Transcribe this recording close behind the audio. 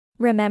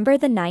Remember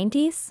the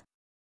 90s?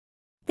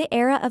 The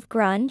era of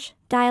grunge,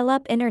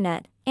 dial-up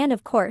internet, and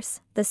of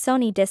course, the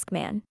Sony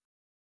Discman.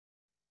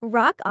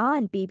 Rock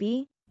on,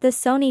 BB. The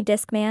Sony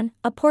Discman,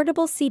 a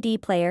portable CD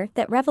player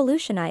that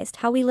revolutionized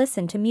how we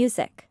listen to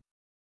music.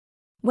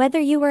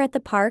 Whether you were at the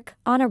park,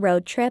 on a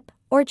road trip,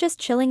 or just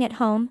chilling at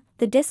home,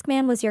 the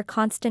Discman was your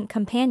constant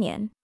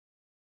companion.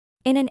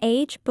 In an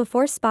age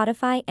before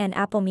Spotify and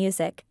Apple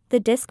Music, the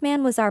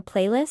Discman was our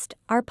playlist,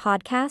 our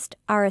podcast,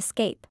 our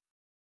escape.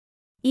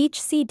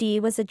 Each CD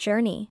was a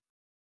journey.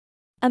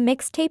 A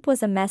mixtape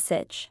was a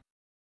message.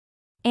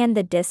 And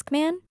the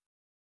Discman?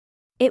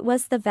 It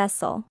was the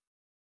vessel.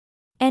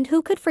 And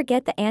who could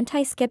forget the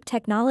anti-skip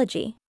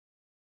technology?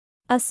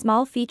 A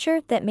small feature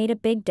that made a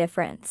big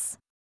difference.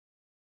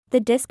 The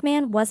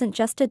Discman wasn't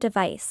just a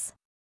device.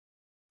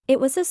 It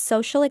was a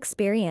social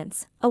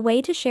experience, a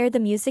way to share the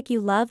music you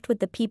loved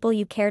with the people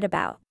you cared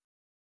about.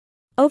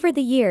 Over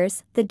the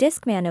years, the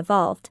Discman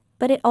evolved,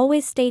 but it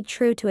always stayed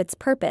true to its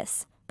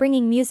purpose,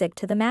 bringing music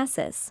to the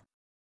masses.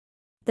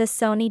 The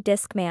Sony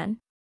Discman.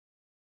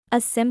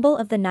 A symbol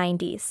of the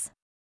 90s.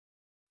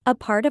 A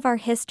part of our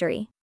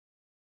history.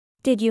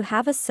 Did you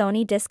have a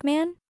Sony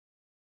Discman?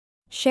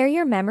 Share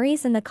your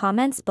memories in the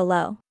comments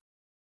below.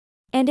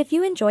 And if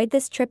you enjoyed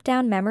this trip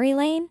down memory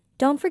lane,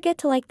 don't forget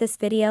to like this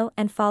video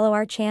and follow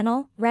our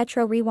channel,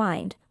 Retro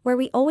Rewind, where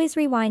we always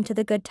rewind to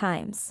the good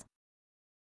times.